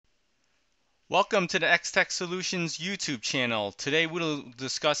Welcome to the X-Tech Solutions YouTube channel. Today we'll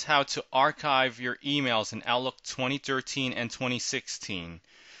discuss how to archive your emails in Outlook 2013 and 2016.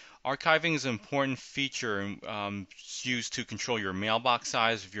 Archiving is an important feature used to control your mailbox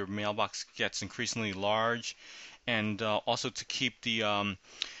size if your mailbox gets increasingly large, and also to keep to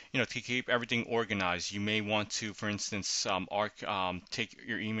keep everything organized. You may want to, for instance, take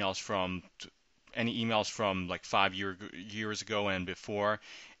your emails from any emails from like years ago and before,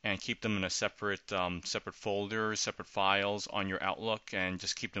 and keep them in a separate folders, separate files on your Outlook, and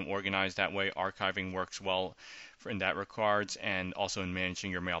just keep them organized that way. Archiving works well in that regards, and also in managing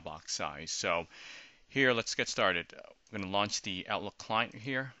your mailbox size. So here, let's get started. I'm going to launch the Outlook client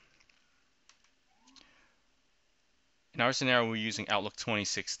here. In our scenario, we're using Outlook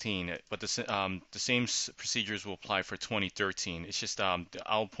 2016, but the same procedures will apply for 2013. It's just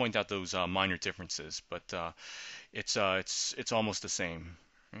I'll point out those minor differences, but it's almost the same.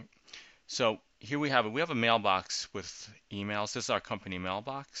 Right? So here we have it. We have a mailbox with emails. This is our company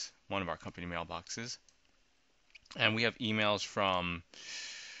mailbox, one of our company mailboxes, and we have emails from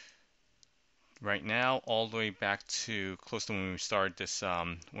right now all the way back to close to when we started this,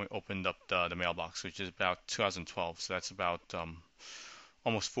 when we opened up the mailbox, which is about 2012. So that's about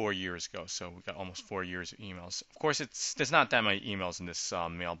almost 4 years ago. So we got almost 4 years of emails. Of course, there's not that many emails in this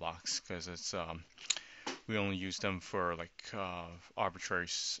mailbox because we only use them for like arbitrary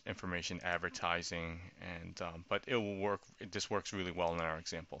information, advertising, and but it will work. This works really well in our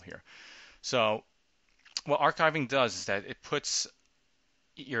example here. So what archiving does is that it puts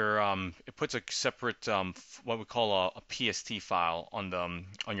a separate what we call a PST file on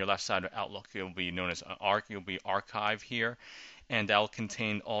your left side of Outlook. It will be known as it will be archive here, and that will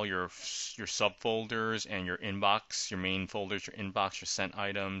contain all your subfolders and your inbox, your main folders, your inbox, your sent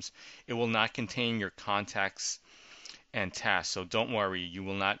items. It will not contain your contacts and tasks, so don't worry, you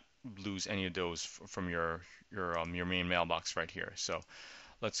will not lose any of those from your main mailbox right here. So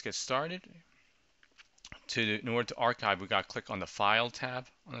let's get started. In order to archive, we got to click on the File tab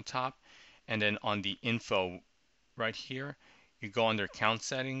on the top, and then on the Info right here, you go under Account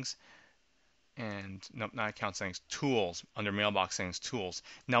Settings, and no, not Account Settings, Tools, under Mailbox Settings, Tools.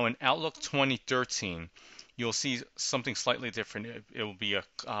 Now in Outlook 2013, you'll see something slightly different. It will be a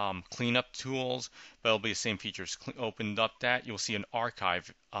Cleanup Tools, but it'll be the same features. Opened up that, you'll see an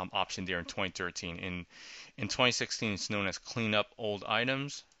Archive option there in 2013. In 2016, it's known as Clean Up Old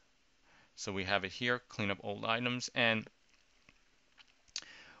Items. So we have it here, clean up old items, and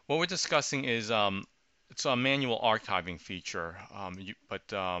what we're discussing is it's a manual archiving feature, but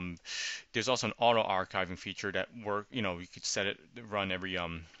there's also an auto archiving feature that you could set it to run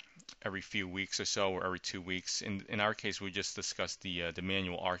every few weeks or so, or every 2 weeks. In our case, we just discussed the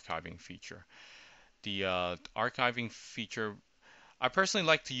manual archiving feature. The archiving feature, I personally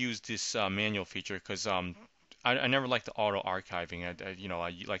like to use this manual feature because I never like the auto archiving.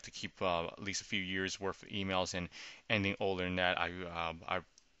 I like to keep at least a few years worth of emails, and anything older than that,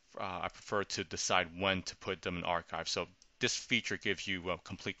 I prefer to decide when to put them in archive. So this feature gives you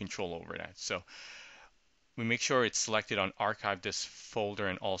complete control over that. So we make sure it's selected on archive this folder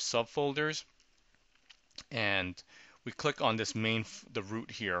and all subfolders, and we click on this the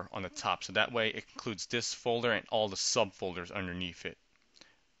root here on the top. So that way it includes this folder and all the subfolders underneath it.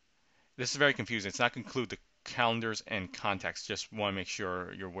 This is very confusing. It's not going to include the calendars and contacts. Just want to make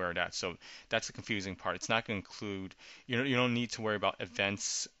sure you're aware of that. So that's the confusing part. It's not going to include, you don't need to worry about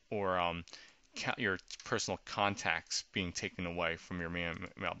events or your personal contacts being taken away from your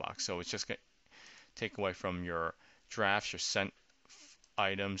mailbox. So it's just going to take away from your drafts, your sent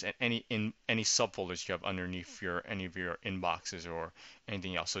items, and any subfolders you have underneath any of your inboxes or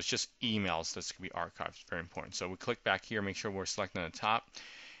anything else. So it's just emails that's going to be archived. It's very important. So we click back here, make sure we're selecting on the top,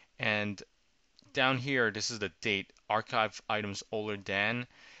 and down here, this is the date, archive items older than.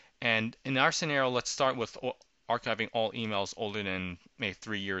 And in our scenario, let's start with archiving all emails older than maybe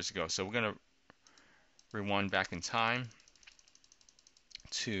 3 years ago. So we're going to rewind back in time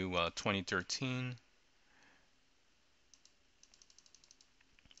to 2013.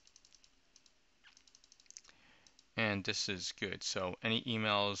 And this is good. So any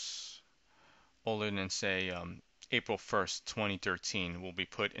emails older than, say, April 1st, 2013 will be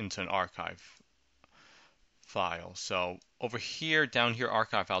put into an archive file. So over here, down here,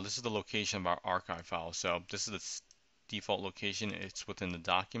 archive file, this is the location of our archive file. So this is the default location. It's within the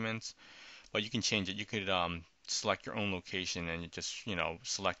documents, but you can change it. You could select your own location and you just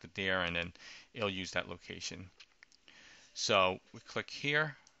select it there, and then it'll use that location. So we click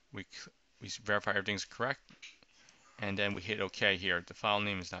here, we verify everything's correct, and then we hit OK here. The file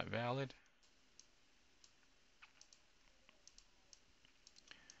name is not valid.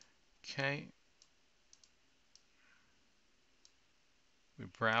 Okay, We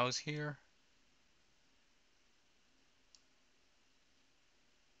browse here.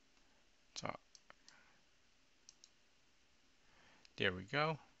 So there we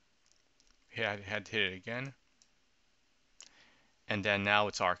go. Had to hit it again. And then now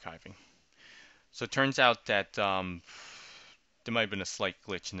it's archiving. So it turns out that there might have been a slight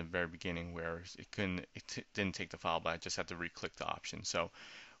glitch in the very beginning where it didn't take the file, but I just had to re-click the option. So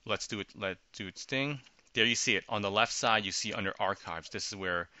let's do it. Let's do its thing. There you see it. On the left side, you see under archives. This is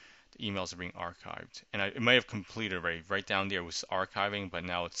where the emails are being archived. And it might have completed already. Right down there was archiving, but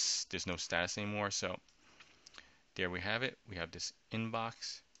now there's no status anymore. So there we have it. We have this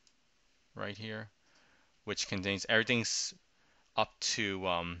inbox right here, which contains everything's up to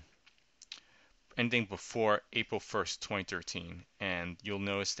anything before April 1st, 2013. And you'll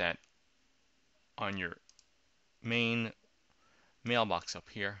notice that on your main mailbox up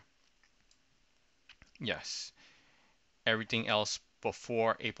here, yes, everything else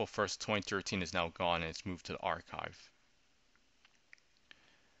before April 1st, 2013 is now gone and it's moved to the archive.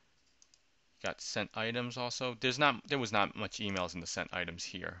 Got sent items also. There was not much emails in the sent items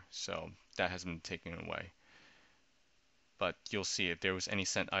here, so that has been taken away. But you'll see if there was any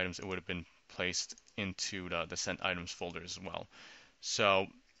sent items, it would have been placed into the sent items folder as well. So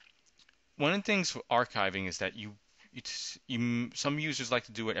one of the things for archiving is that some users like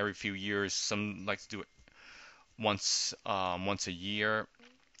to do it every few years. Some like to do it once a year.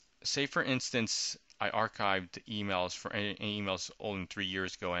 Say for instance, I archived emails for any emails older than 3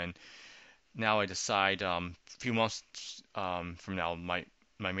 years ago, and now I decide a few months from now my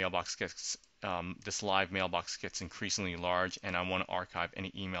mailbox gets this live mailbox gets increasingly large, and I want to archive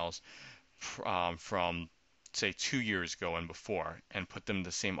any emails from say 2 years ago and before, and put them in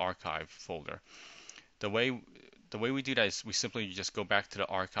the same archive folder. The way we do that is we simply just go back to the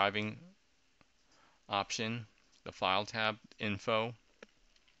archiving option, the file tab, info,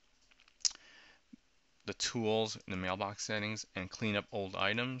 the tools, and the mailbox settings, and clean up old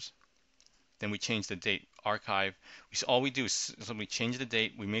items. Then we change the date, archive. All we do is simply change the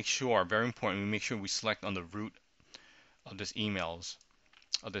date. We make sure, very important, we make sure we select on the root of this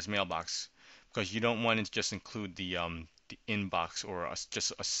mailbox, because you don't want to just include the inbox or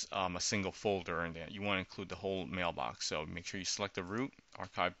just a single folder in there. You want to include the whole mailbox. So make sure you select the root,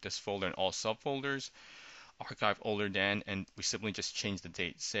 archive this folder and all subfolders, archive older than, and we simply just change the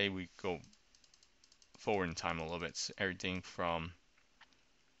date. Say we go forward in time a little bit, so everything from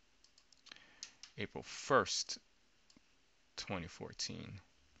April 1st, 2014.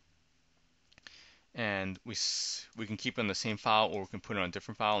 And we can keep it in the same file, or we can put it on a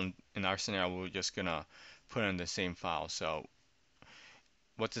different file. And in our scenario, we're just going to put it in the same file. So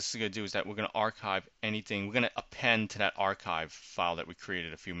what this is going to do is that we're going to archive anything. We're going to append to that archive file that we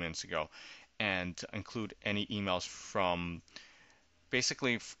created a few minutes ago and include any emails from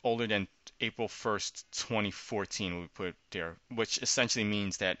basically older than April 1st, 2014. We put there, which essentially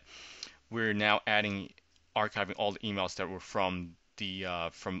means that we're now archiving all the emails that were from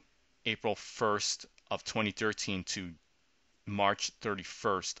April 1st of 2013 to March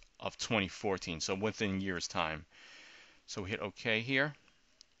 31st of 2014, so within a year's time. So we hit OK here.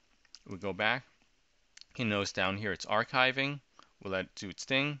 We go back. You notice down here it's archiving. We'll let it do its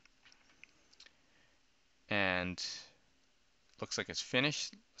thing. And looks like it's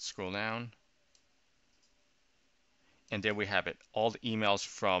finished. Let's scroll down. And there we have it. All the emails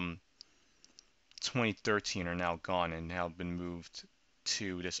from 2013 are now gone and now been moved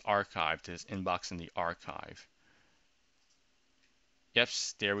to this archive, to this inbox in the archive. Yep,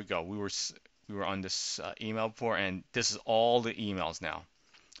 there we go. We were on this email before, and this is all the emails now,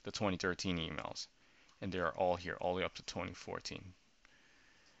 the 2013 emails, and they are all here, all the way up to 2014.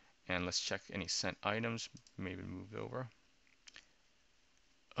 And let's check any sent items. Maybe move over.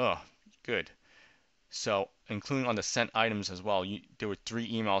 Oh, good. So, including on the sent items as well, there were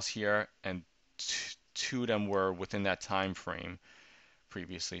 3 emails here, and 2 of them were within that time frame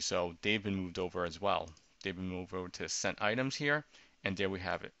previously, so they've been moved over as well. They've been moved over to sent items here, and there we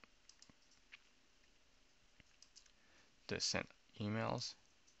have it. The sent emails.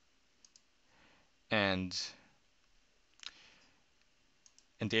 And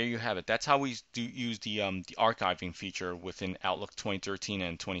there you have it. That's how we do use the archiving feature within Outlook 2013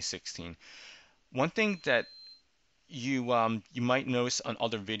 and 2016. One thing that you might notice on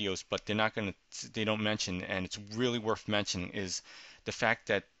other videos, but they don't mention, and it's really worth mentioning, is the fact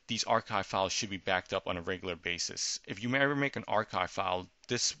that these archive files should be backed up on a regular basis. If you ever make an archive file,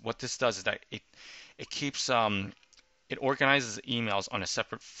 what this does is that it keeps it organizes emails on a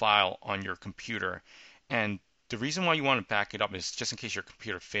separate file on your computer, and The reason why you want to back it up is just in case your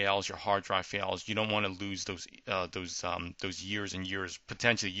computer fails, your hard drive fails. You don't want to lose those years and years,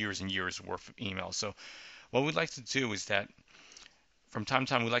 potentially years and years worth of emails. So what we'd like to do is that from time to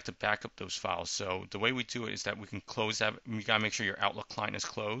time we like to back up those files. So the way we do it is that we can close that. We gotta make sure your Outlook client is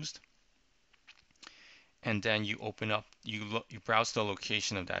closed, and then you open up, you browse the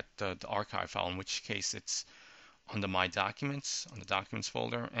location of that the archive file. In which case it's under My Documents, on the Documents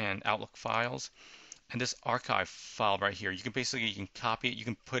folder, and Outlook Files. And this archive file right here, you can copy it, you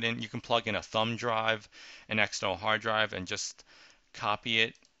can plug in a thumb drive, an external hard drive, and just copy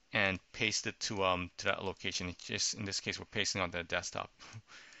it and paste it to that location. It's just, in this case, we're pasting onto the desktop,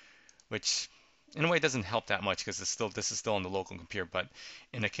 which in a way doesn't help that much because this is still on the local computer. But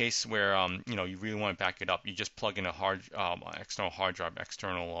in a case where you really want to back it up, you just plug in a external hard drive,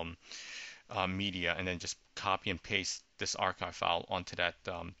 external media, and then just copy and paste this archive file onto that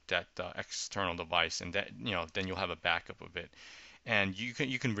external device, and that then you'll have a backup of it. And you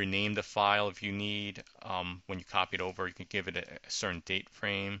can rename the file if you need. When you copy it over, you can give it a certain date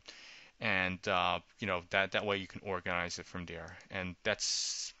frame, and that way you can organize it from there. And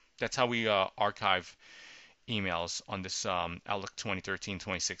that's how we archive emails on this Outlook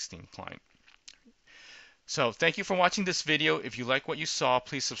 2013-2016 client. So thank you for watching this video. If you like what you saw,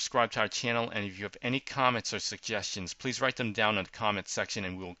 please subscribe to our channel, and if you have any comments or suggestions, please write them down in the comments section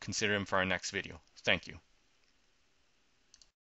and we will consider them for our next video. Thank you.